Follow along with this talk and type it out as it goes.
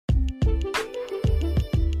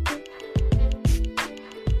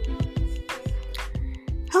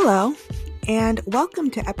Hello, and welcome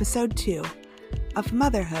to episode 2 of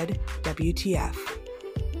Motherhood WTF.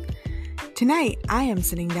 Tonight, I am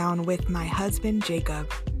sitting down with my husband,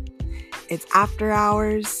 Jacob. It's after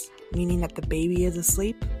hours, meaning that the baby is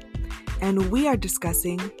asleep, and we are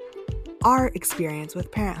discussing our experience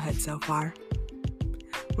with parenthood so far.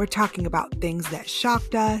 We're talking about things that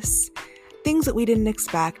shocked us, things that we didn't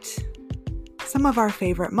expect, some of our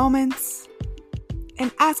favorite moments,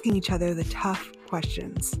 and asking each other the tough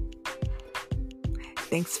questions.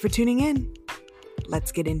 Thanks for tuning in.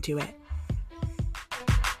 Let's get into it.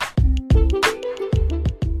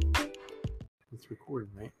 It's recording,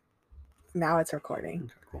 right? Now it's recording.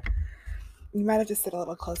 Okay, cool. You might have to sit a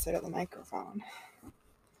little closer to the microphone.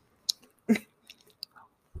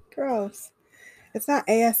 Gross. It's not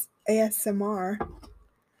ASMR.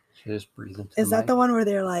 Should I just breathe into Is the that mic? the one where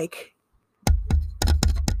they're like...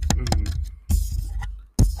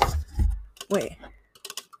 Wait.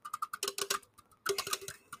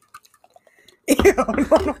 Ew, no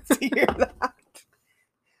one wants to hear that.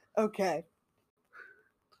 Okay.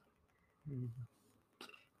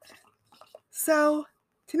 So,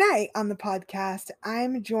 tonight on the podcast,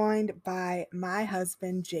 I'm joined by my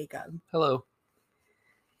husband, Jacob. Hello.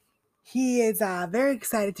 He is very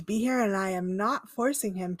excited to be here, and I am not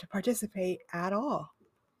forcing him to participate at all.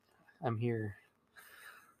 I'm here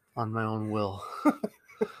on my own will.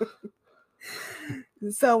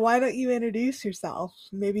 So why don't you introduce yourself?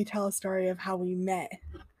 Maybe tell a story of how we met.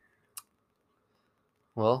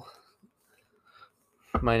 Well,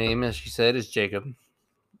 my name, as she said, is Jacob.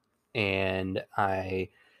 And I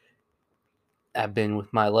have been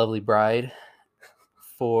with my lovely bride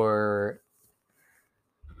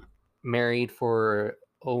married for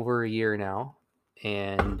over a year now.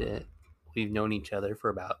 And we've known each other for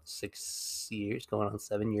about 6 years, going on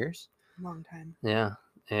 7 years. Long time. Yeah.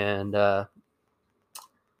 And,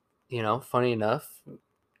 funny enough,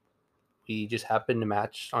 we just happened to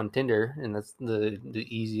match on Tinder, and that's the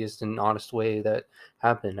easiest and honest way that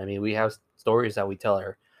happened. I mean, we have stories that we tell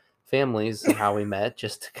our families and how we met,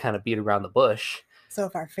 just to kind of beat around the bush. So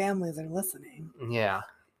if our families are listening, Yeah,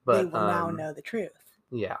 but they will now know the truth.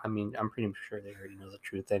 Yeah, I mean, I'm pretty sure they already know the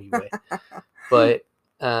truth anyway. But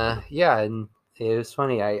yeah, and it was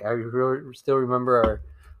funny. I still remember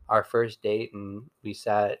our first date, and we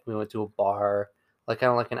went to a bar, kind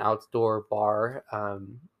of like an outdoor bar,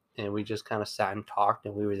 and we just kind of sat and talked,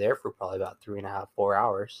 and we were there for probably about 3.5, 4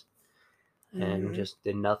 hours, and just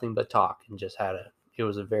did nothing but talk, and just it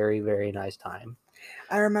was a very, very nice time.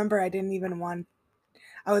 I remember I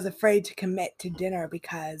was afraid to commit to dinner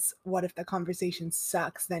because what if the conversation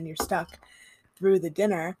sucks, then you're stuck through the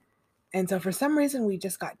dinner. And so for some reason we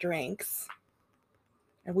just got drinks,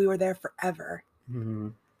 and we were there forever. Mm-hmm.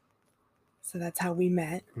 So that's how we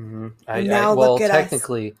met. Mm-hmm. Look at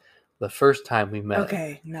technically, the first time we met.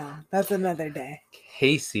 Okay, no, that's another day.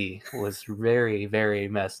 Casey was very, very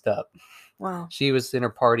messed up. Wow. She was in her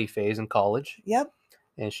party phase in college. Yep.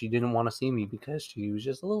 And she didn't want to see me because she was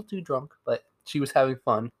just a little too drunk, but she was having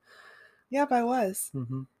fun. Yep, I was.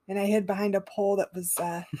 Mm-hmm. And I hid behind a pole that was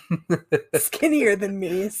skinnier than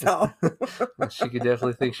me, so. She could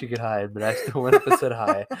definitely think she could hide, but I still went up and said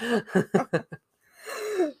hi.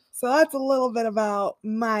 So that's a little bit about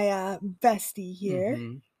my bestie here.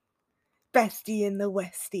 Mm-hmm. Bestie in the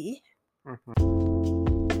Westie. Mm-hmm.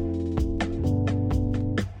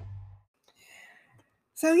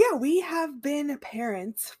 So yeah, we have been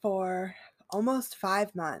parents for almost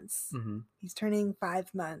 5 months. Mm-hmm. He's turning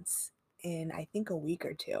 5 months in, I think, a week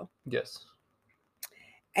or 2. Yes.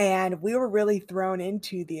 And we were really thrown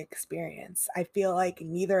into the experience. I feel like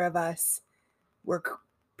neither of us were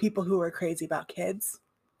people who were crazy about kids.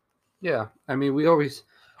 Yeah, I mean,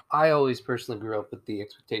 I always personally grew up with the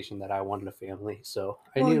expectation that I wanted a family, so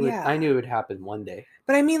I knew it would happen one day.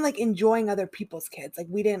 But I mean, enjoying other people's kids.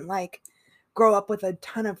 We didn't grow up with a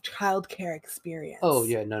ton of childcare experience. Oh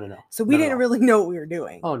yeah, no. So we didn't really know what we were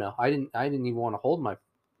doing. Oh no, I didn't even want to hold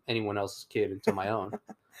anyone else's kid until my own.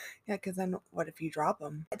 Yeah, because then what if you drop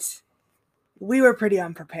them? We were pretty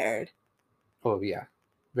unprepared. Oh yeah,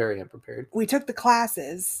 very unprepared. We took the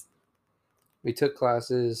classes.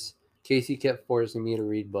 Casey kept forcing me to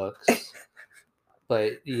read books,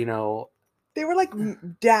 but they were they were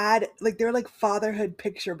like fatherhood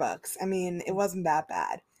picture books. I mean, it wasn't that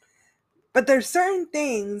bad. But there's certain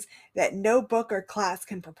things that no book or class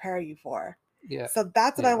can prepare you for. Yeah. So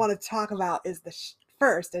that's what I want to talk about is the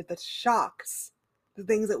shocks, the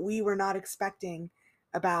things that we were not expecting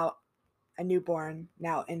about a newborn,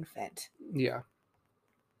 now infant. Yeah.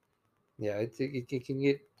 Yeah, it can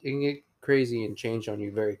get crazy and change on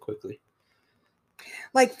you very quickly.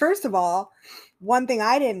 Like, first of all, one thing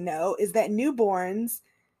I didn't know is that newborns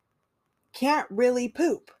can't really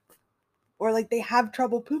poop, or like they have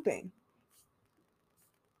trouble pooping,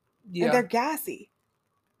 and they're Yeah. gassy.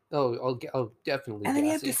 Oh, definitely And then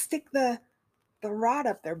you have to gassy. stick the rod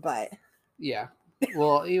up their butt. Yeah.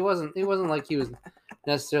 Well, he wasn't. It wasn't like he was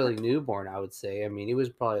necessarily newborn. I would say. I mean, he was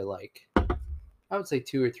probably like, I would say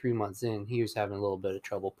 2 or 3 months in. He was having a little bit of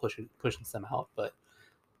trouble pushing some out, but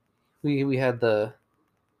we had the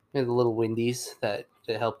little windies that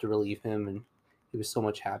helped to relieve him, and he was so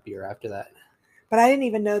much happier after that. But I didn't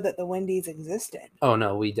even know that the Wendy's existed. Oh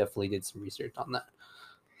no, we definitely did some research on that.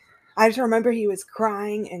 I just remember he was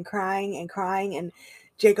crying and crying and crying, and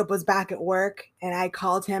Jacob was back at work, and I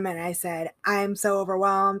called him and I said, I'm so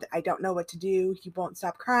overwhelmed. I don't know what to do. He won't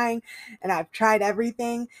stop crying, and I've tried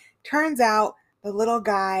everything. Turns out the little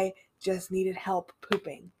guy just needed help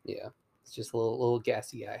pooping. Yeah, it's just a little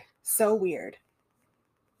gassy guy. So weird.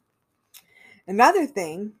 Another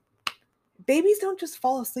thing, babies don't just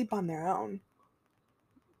fall asleep on their own.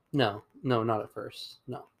 No, not at first.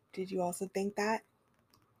 No. Did you also think that?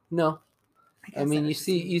 No. I mean, that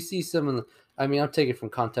you was see some of the. I mean, I'll take it from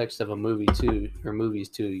context of a movie too, or movies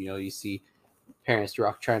too. You know, you see parents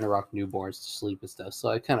trying to rock newborns to sleep and stuff. So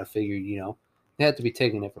I kind of figured, they had to be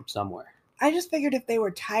taking it from somewhere. I just figured if they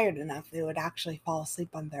were tired enough, they would actually fall asleep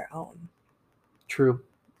on their own. True.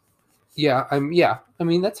 Yeah, I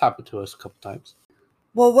mean, that's happened to us a couple times.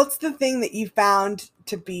 Well, what's the thing that you found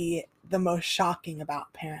to be the most shocking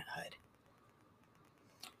about parenthood?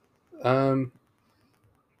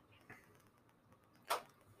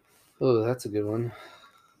 Oh, that's a good one.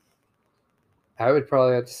 I would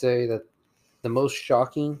probably have to say that the most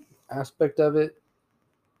shocking aspect of it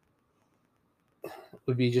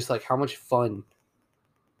would be just like how much fun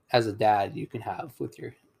as a dad you can have with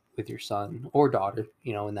your son or daughter,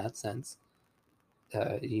 in that sense.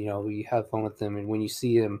 You have fun with them, and when you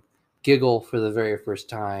see him giggle for the very first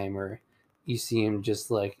time, or you see him just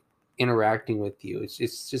like interacting with you,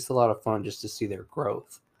 it's just a lot of fun just to see their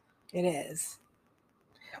growth. It is.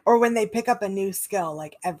 Or when they pick up a new skill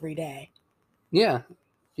like every day. Yeah.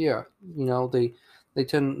 They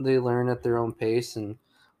learn at their own pace, and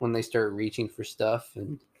when they start reaching for stuff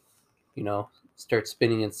and start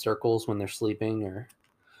spinning in circles when they're sleeping. Or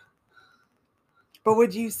But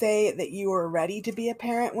would you say that you were ready to be a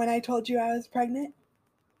parent when I told you I was pregnant?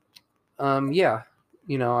 Yeah,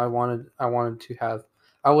 I wanted to have.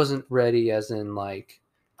 I wasn't ready as in like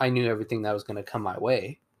I knew everything that was going to come my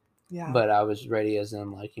way. Yeah. But I was ready as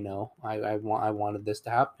in like, I wanted this to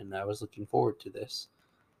happen. I was looking forward to this.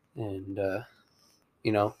 And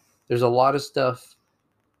there's a lot of stuff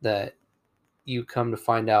that you come to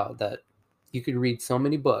find out that you could read so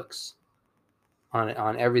many books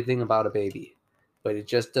on everything about a baby, but it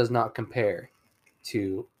just does not compare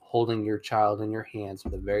to holding your child in your hands for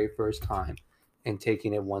the very first time and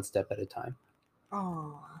taking it one step at a time.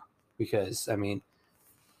 Oh. Because I mean,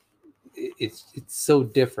 it's so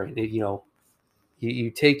different.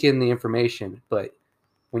 You take in the information, but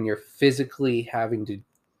when you're physically having to,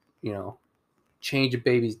 change a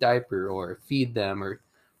baby's diaper or feed them, or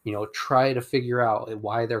try to figure out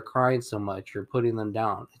why they're crying so much or putting them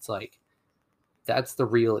down, it's like that's the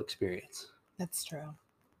real experience. That's true.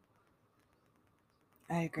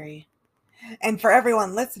 I agree. And for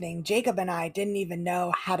everyone listening, Jacob and I didn't even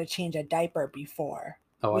know how to change a diaper before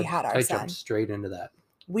we had our I son. jumped straight into that.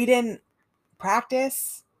 We didn't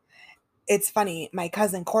practice. It's funny. My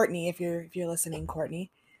cousin Courtney, if you're listening, Courtney,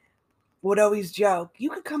 would always joke,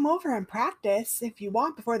 you could come over and practice if you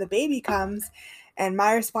want before the baby comes. And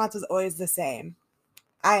my response was always the same.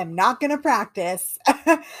 I am not going to practice.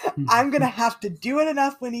 I'm going to have to do it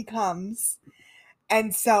enough when he comes.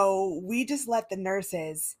 And so we just let the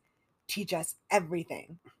nurses teach us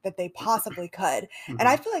everything that they possibly could. And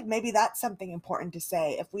I feel like maybe that's something important to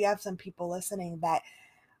say. If we have some people listening that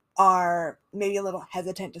are maybe a little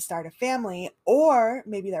hesitant to start a family, or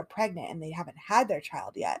maybe they're pregnant and they haven't had their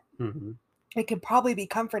child yet, it could probably be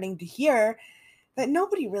comforting to hear that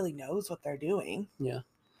nobody really knows what they're doing.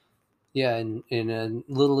 Yeah, and a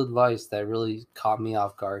little advice that really caught me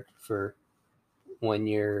off guard for when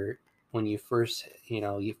you first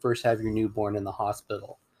have your newborn in the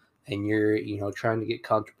hospital, and you're trying to get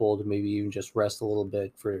comfortable to maybe even just rest a little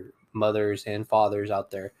bit. For mothers and fathers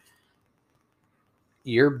out there,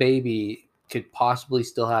 your baby could possibly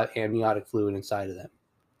still have amniotic fluid inside of them.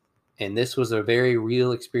 And this was a very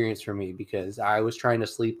real experience for me, because I was trying to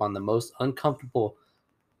sleep on the most uncomfortable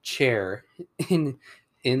chair in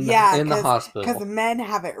the hospital. Because men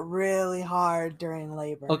have it really hard during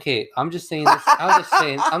labor. Okay, I'm just saying this. I'm just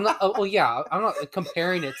saying. I'm not. Oh yeah, I'm not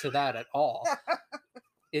comparing it to that at all.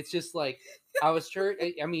 It's just like I was sure.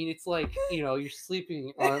 I mean, it's like you're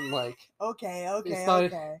sleeping on like. Okay. It's not.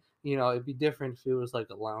 Okay. It'd be different if it was like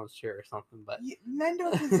a lounge chair or something. But Men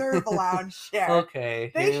don't deserve a lounge chair.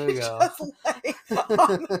 Okay, They here we should go. just lay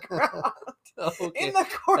on the ground Okay, in the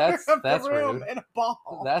corner of the room rude. in a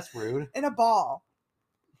ball. That's rude. In a ball.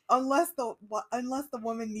 Unless the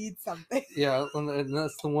woman needs something. Yeah,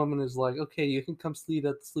 unless the woman is like, okay, you can come sleep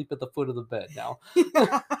at the foot of the bed now.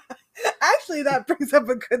 Yeah. Actually, that brings up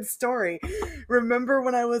a good story. Remember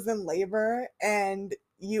when I was in labor and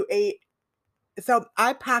you ate? So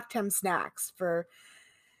I packed him snacks for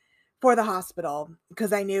the hospital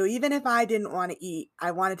because I knew even if I didn't want to eat,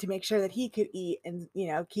 I wanted to make sure that he could eat and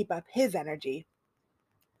keep up his energy.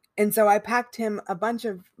 And so I packed him a bunch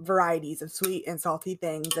of varieties of sweet and salty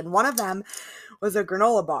things, and one of them was a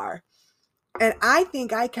granola bar. And I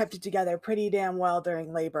think I kept it together pretty damn well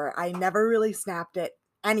during labor. I never really snapped at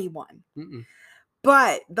anyone. Mm-mm.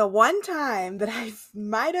 But the one time that I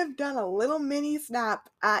might have done a little mini snap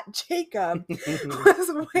at Jacob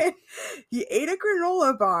was when he ate a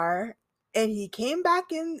granola bar and he came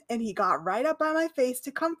back in and he got right up by my face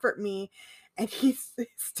to comfort me, and he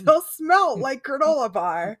still smelled like granola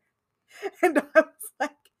bar. And I was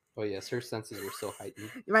like, oh yes, her senses were so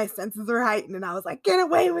heightened. My senses were heightened, and I was like, get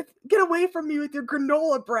away from me with your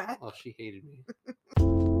granola breath. Oh, she hated me.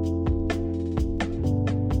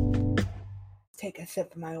 Take a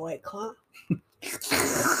sip of my White Claw.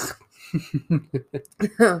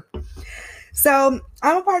 So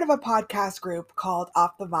I'm a part of a podcast group called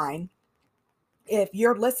Off the Vine. If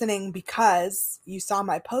you're listening because you saw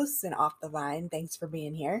my posts in Off the Vine, thanks for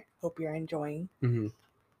being here. Hope you're enjoying. Mm-hmm.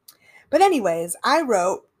 But anyways, I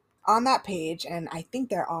wrote on that page, and I think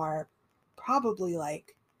there are probably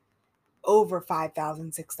like over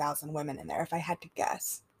 5,000, 6,000 women in there, if I had to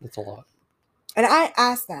guess. That's a lot. And I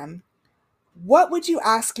asked them, what would you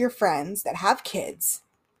ask your friends that have kids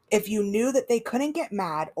if you knew that they couldn't get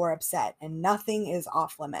mad or upset and nothing is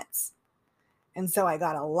off limits? And so I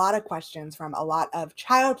got a lot of questions from a lot of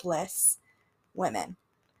childless women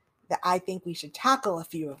that I think we should tackle a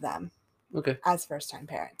few of them. Okay. As first-time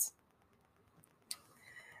parents.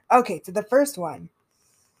 Okay, so the first one.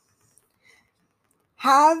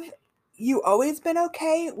 Have you always been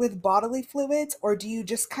okay with bodily fluids, or do you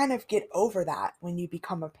just kind of get over that when you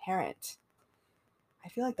become a parent? I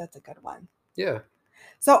feel like that's a good one. Yeah.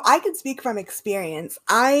 So I can speak from experience.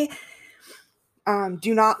 I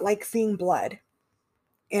do not like seeing blood.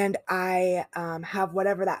 And I have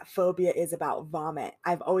whatever that phobia is about vomit.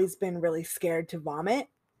 I've always been really scared to vomit.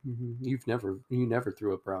 Mm-hmm. You never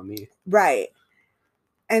threw up around me. Right.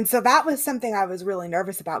 And so that was something I was really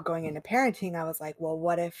nervous about going into parenting. I was like, well,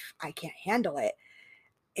 what if I can't handle it?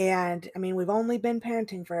 And I mean, we've only been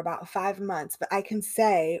parenting for about 5 months, but I can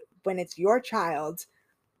say when it's your child,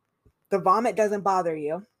 the vomit doesn't bother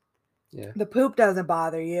you. Yeah. The poop doesn't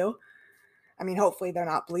bother you. I mean, hopefully they're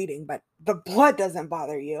not bleeding, but the blood doesn't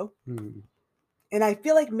bother you. Mm. And I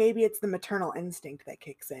feel like maybe it's the maternal instinct that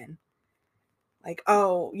kicks in. Like,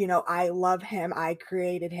 oh, I love him. I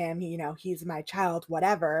created him. He's my child,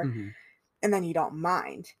 whatever. Mm-hmm. And then you don't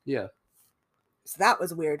mind. Yeah. So that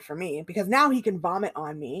was weird for me because now he can vomit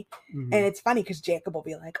on me. Mm-hmm. And it's funny because Jacob will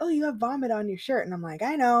be like, oh, you have vomit on your shirt. And I'm like,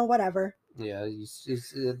 I know, whatever. Yeah.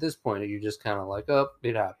 At this point, you're just kind of like, oh,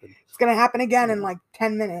 it happened. It's going to happen again in like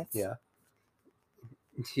 10 minutes. Yeah.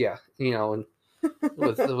 Yeah. And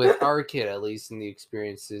with our kid, at least in the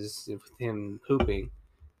experiences with him pooping,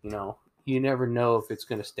 you never know if it's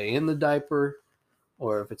going to stay in the diaper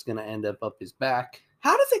or if it's going to end up his back.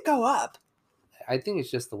 How does it go up? I think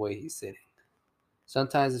it's just the way he's sitting.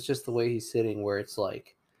 Sometimes it's just the way he's sitting where it's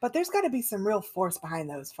like... But there's got to be some real force behind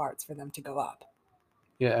those farts for them to go up.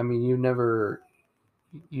 Yeah, I mean, you never...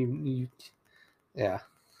 Yeah.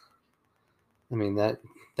 I mean,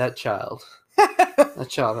 that child... that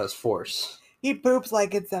child has force. He poops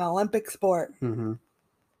like it's an Olympic sport. Mm-hmm.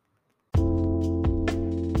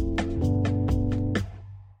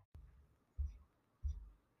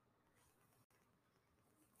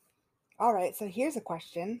 All right, so here's a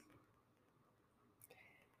question.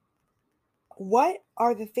 What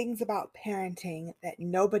are the things about parenting that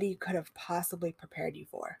nobody could have possibly prepared you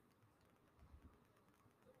for?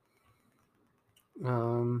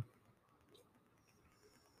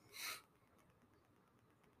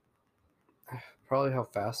 Probably how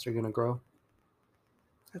fast they're going to grow.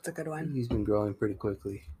 That's a good one. He's been growing pretty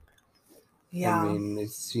quickly. Yeah. I mean,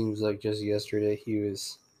 it seems like just yesterday he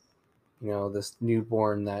was, this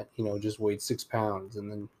newborn that, just weighed 6 pounds.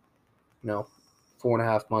 And then,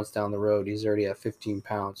 4.5 months down the road, he's already at 15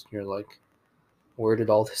 pounds. And you're like, where did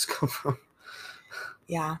all this come from?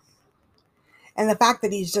 Yeah. And the fact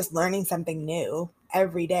that he's just learning something new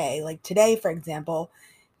every day. Like today, for example,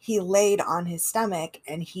 he laid on his stomach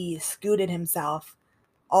and he scooted himself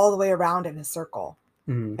all the way around in a circle.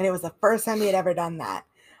 Mm-hmm. And it was the first time he had ever done that.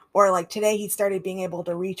 Or like today, he started being able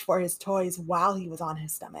to reach for his toys while he was on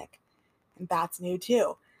his stomach. And that's new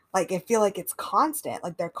too. Like I feel like it's constant.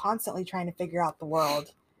 Like they're constantly trying to figure out the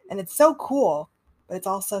world. And it's so cool, but it's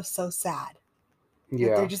also so sad. That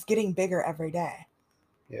they're just getting bigger every day.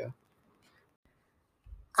 Yeah.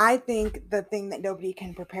 I think the thing that nobody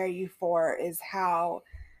can prepare you for is how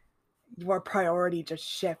your priority just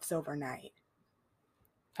shifts overnight.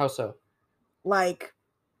 How so? Like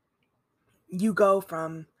you go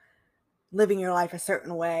from living your life a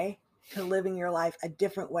certain way to living your life a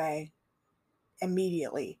different way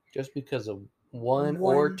immediately. Just because of one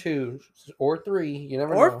or two or three, you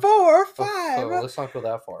never know. Or 4 or 5. Oh, let's not go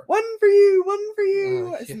that far. One for you, one for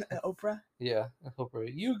you. Yeah. Isn't it Oprah? Yeah, Oprah.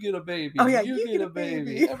 You get a baby. Oh, yeah, you get a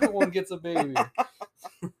baby. Everyone gets a baby.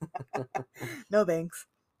 No thanks.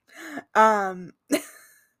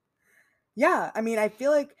 Yeah, I mean, I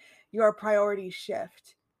feel like your priorities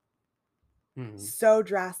shift so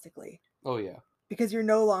drastically. Oh, yeah. Because you're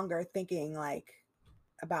no longer thinking like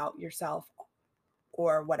about yourself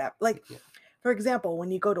or whatever. Like, for example,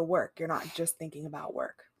 when you go to work, you're not just thinking about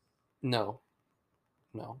work. No.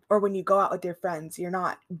 Or when you go out with your friends, you're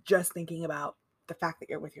not just thinking about the fact that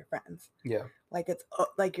you're with your friends. Yeah. Like it's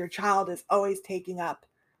like your child is always taking up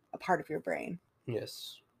a part of your brain.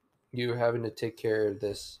 Yes. You're having to take care of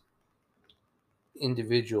this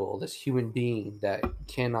individual, this human being that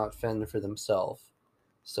cannot fend for themselves.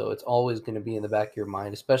 So it's always going to be in the back of your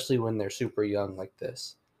mind, especially when they're super young like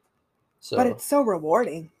this. So, but it's so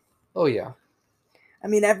rewarding. Oh, yeah. I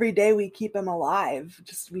mean, every day we keep him alive.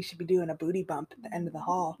 Just we should be doing a booty bump at the end of the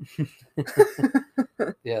hall.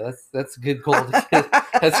 Yeah, that's a good goal.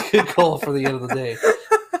 That's a good goal for the end of the day.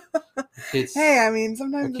 Hey, I mean,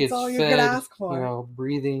 sometimes it's all you could ask for. You know,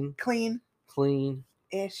 breathing.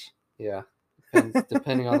 Clean-ish. Yeah,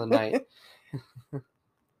 depending on the night.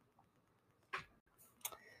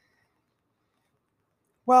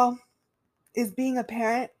 Well, is being a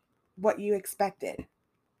parent what you expected?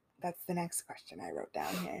 That's the next question I wrote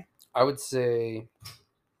down here. I would say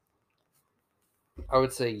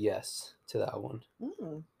yes to that one.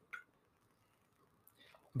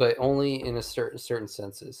 But only in a certain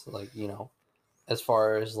senses. Like, you know, as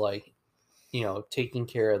far as like, you know, taking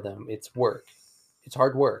care of them, it's work. It's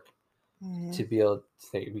hard work to be able to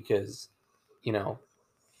say, because, you know,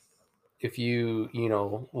 if you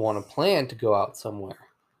know, want to plan to go out somewhere,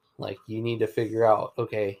 like you need to figure out,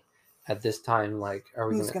 okay, at this time, like, are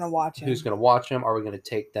we Who's gonna watch him? Who's gonna watch them? Are we gonna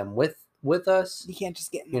take them with us? You can't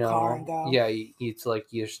just get in the car and go. Yeah, it's like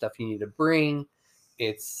your stuff you need to bring.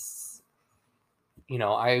 It's, you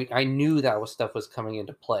know, I knew that stuff was coming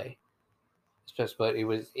into play. But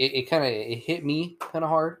it kind of hit me kind of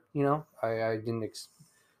hard. You know, I didn't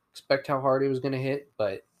expect how hard it was gonna hit,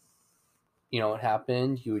 but you know, it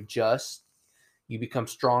happened. You adjust, you become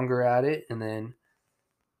stronger at it, and then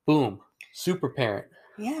boom, super parent.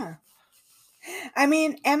 Yeah. I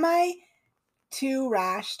mean, am I too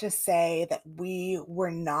rash to say that we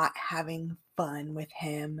were not having fun with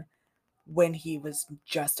him when he was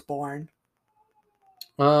just born?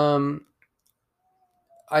 I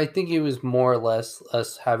think it was more or less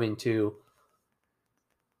us having to...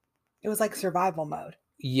 It was like survival mode.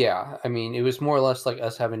 Yeah, I mean, it was more or less like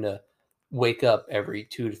us having to wake up every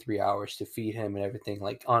 2 to 3 hours to feed him and everything,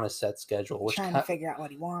 like on a set schedule. Trying to figure out what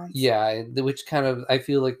he wants. Yeah, which kind of, I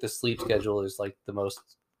feel like the sleep schedule is like the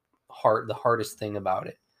hardest thing about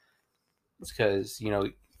it. It's because, you know,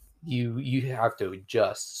 you have to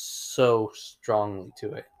adjust so strongly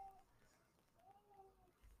to it.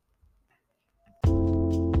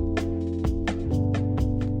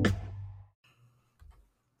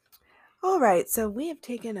 All right, so we have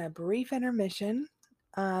taken a brief intermission.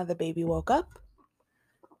 The baby woke up,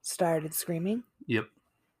 started screaming. Yep.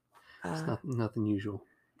 It's nothing usual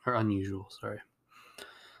or unusual. Sorry.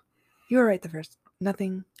 You were right the first.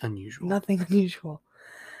 Nothing unusual. Nothing unusual.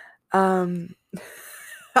 I'll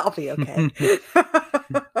be okay.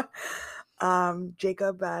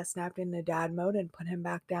 Jacob snapped into dad mode and put him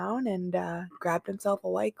back down and grabbed himself a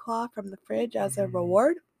White Claw from the fridge as a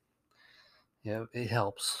reward. Yeah, it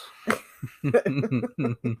helps.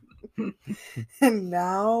 And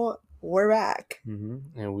now we're back.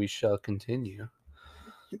 And we shall continue.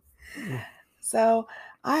 So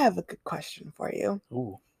I have a good question for you.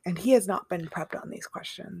 Ooh. And he has not been prepped on these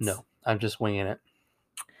questions. No, I'm just winging it.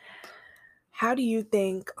 How do you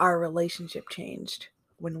think our relationship changed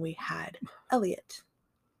when we had Elliot?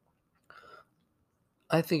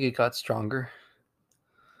 I think it got stronger.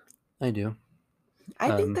 I do.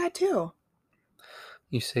 I think that too.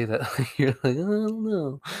 You say that like you're like, oh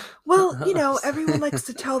no. Well, everyone likes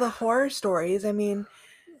to tell the horror stories. I mean,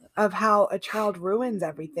 of how a child ruins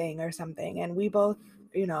everything or something, and we both,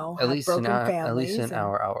 have broken At least families in and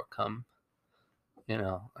our outcome,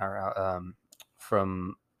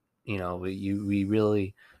 from we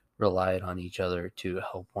really relied on each other to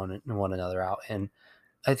help one another out, and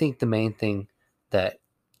I think the main thing that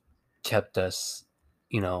kept us,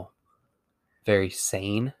 you know, very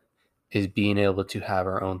sane is being able to have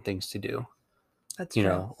our own things to do. that's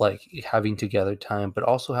true. Like having together time, but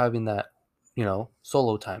also having that,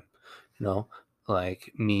 solo time.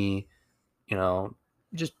 Like me, you know,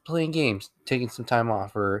 just playing games, taking some time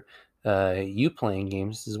off, or you playing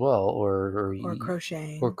games as well, Or or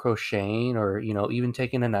crocheting. crocheting, or even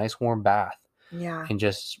taking a nice warm bath Yeah. and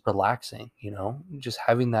just relaxing. Just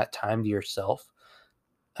having that time to yourself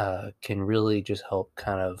can really just help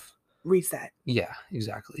kind of. Reset. Yeah,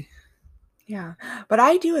 exactly. Yeah. But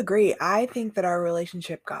I do agree. I think that our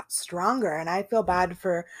relationship got stronger, and I feel bad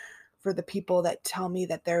for the people that tell me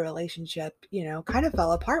that their relationship, kind of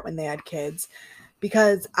fell apart when they had kids,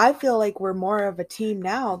 because I feel like we're more of a team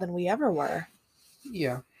now than we ever were,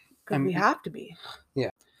 Yeah, I because we mean, have to be.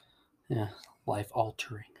 yeah, life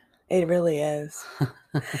altering. It really is.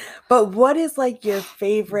 But what is like your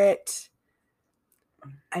favorite?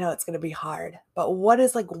 I know it's going to be hard, but what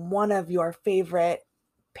is like one of your favorite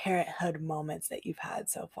parenthood moments that you've had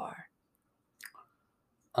so far?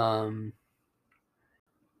 um,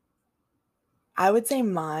 I would say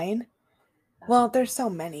mine. Well, there's so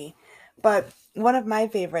many, but one of my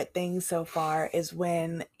favorite things so far is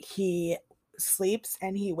when he sleeps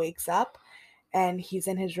and he wakes up and he's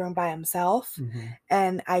in his room by himself, mhm,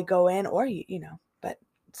 and I go in, or but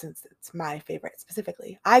since it's my favorite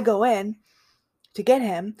specifically, I go in to get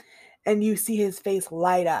him, and you see his face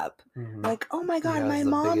light up. mhm. Like, oh my He God, has my the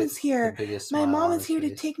mom is the here. biggest My smile mom on is his here to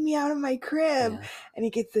face. take me out of my crib. Yeah, And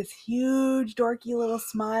he gets this huge, dorky little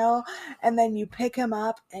smile. And then you pick him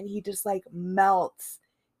up and he just like melts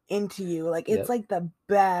into you. Like, it's yep. like the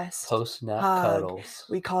best Post nap hug. cuddles.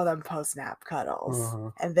 We call them post nap cuddles.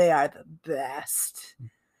 Uh-huh. And they are the best.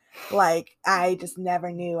 Like, I just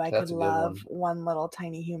never knew I could That's a good love one. one little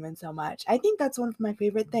tiny human so much. I think that's one of my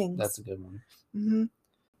favorite That's things. a good one. Hmm.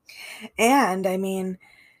 And I mean,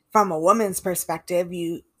 from a woman's perspective,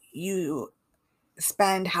 you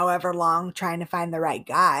spend however long trying to find the right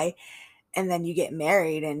guy, and then you get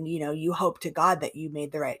married, and you hope to God that you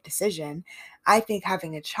made the right decision. I think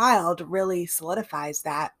having a child really solidifies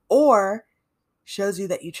that, or shows you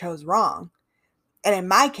that you chose wrong. And in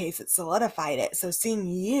my case, it solidified it. So seeing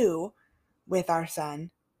you with our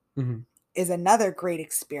son Hmm. is another great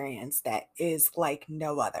experience that is like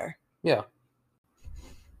no other. Yeah,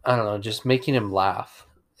 I don't know. Just making him laugh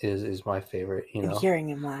is my favorite. And hearing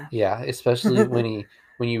him laugh. Yeah, especially when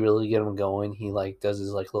you really get him going, he like does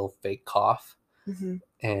his like little fake cough, Hmm.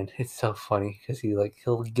 and it's so funny because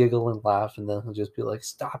he'll giggle and laugh, and then he'll just be like,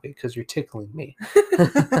 "Stop it, because you're tickling me."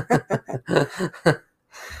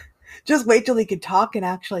 Just wait till he could talk and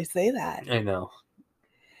actually say that. I know.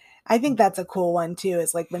 I think that's a cool one too,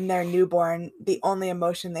 is like when they're newborn, the only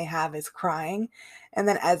emotion they have is crying. And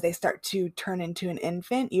then as they start to turn into an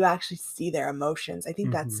infant, you actually see their emotions. I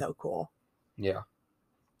think that's Hmm. so cool. Yeah,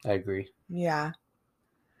 I agree. Yeah.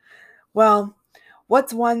 Well,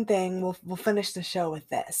 what's one thing, we'll finish the show with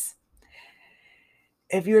this.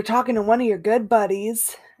 If you were talking to one of your good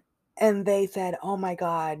buddies and they said, "Oh my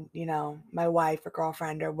God, my wife or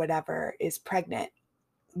girlfriend or whatever is pregnant,"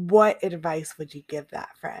 what advice would you give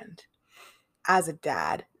that friend as a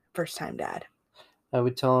dad, first time dad? I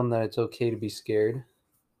would tell him that it's okay to be scared.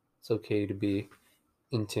 It's okay to be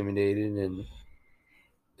intimidated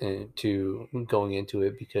and to going into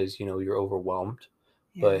it because you're overwhelmed,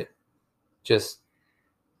 Yeah. but just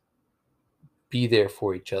be there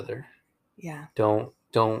for each other. Yeah. Don't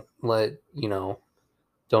let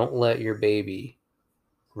your baby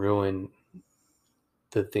ruin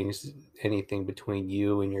the things anything between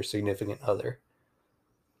you and your significant other.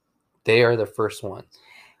 They are the first ones.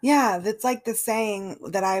 Yeah, that's like the saying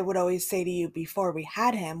that I would always say to you before we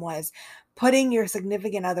had him was, putting your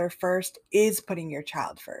significant other first is putting your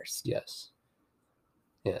child first. Yes.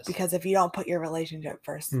 Yes. Because if you don't put your relationship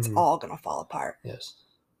first, it's Mm-hmm. all going to fall apart. Yes.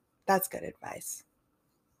 That's good advice.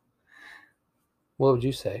 What would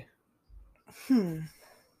you say Hmm.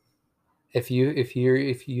 if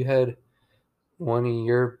you had one of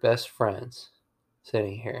your best friends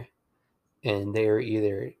sitting here and they are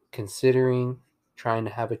either considering trying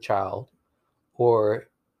to have a child or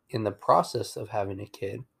in the process of having a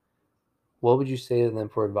kid, what would you say to them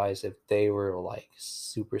for advice if they were like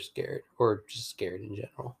super scared or just scared in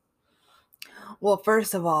general? Well,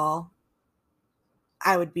 first of all,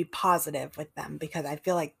 I would be positive with them because I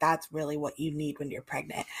feel like that's really what you need when you're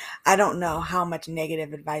pregnant. I don't know how much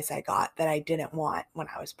negative advice I got that I didn't want when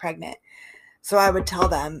I was pregnant. So I would tell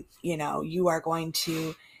them, you are going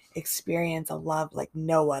to experience a love like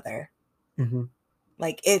no other. Mm-hmm.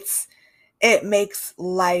 Like it makes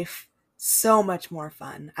life so much more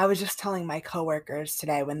fun. I was just telling my coworkers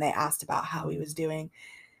today when they asked about how he was doing.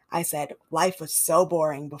 I said life was so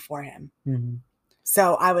boring before him. Mm-hmm.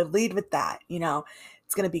 So I would lead with that.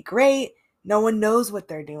 It's going to be great. No one knows what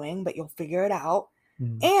they're doing, but you'll figure it out.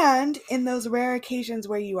 Mm-hmm. And in those rare occasions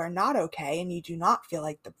where you are not okay and you do not feel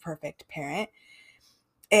like the perfect parent,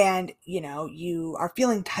 and you are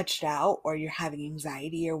feeling touched out or you're having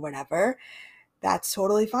anxiety or whatever, that's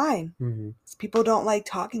totally fine. Mm-hmm. People don't like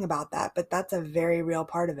talking about that, but that's a very real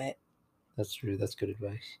part of it. That's true. That's good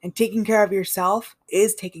advice. And taking care of yourself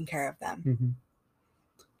is taking care of them. Mm-hmm.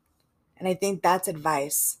 And I think that's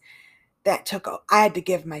advice that I had to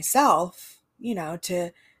give myself,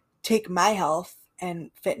 to take my health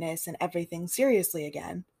and fitness and everything seriously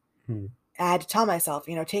again. Mm-hmm. I had to tell myself,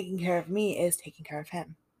 taking care of me is taking care of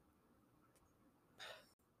him.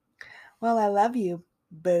 Well, I love you,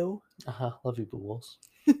 boo. Love you, boo-wolves.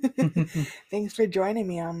 Thanks for joining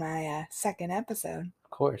me on my second episode.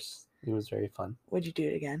 Of course. It was very fun. Would you do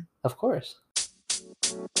it again? Of course.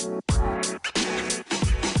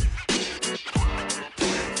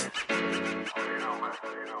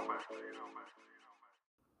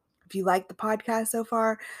 If you like the podcast so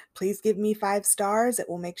far, please give me 5 stars. It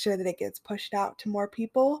will make sure that it gets pushed out to more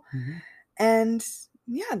people. Mm-hmm. And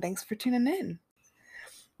yeah, thanks for tuning in.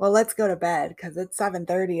 Well, let's go to bed because it's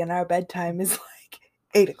 7:30 and our bedtime is like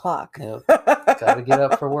 8 o'clock. Yep. Gotta get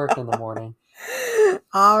up for work in the morning.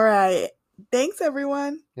 All right. Thanks,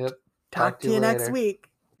 everyone. Yep. Talk to you next week.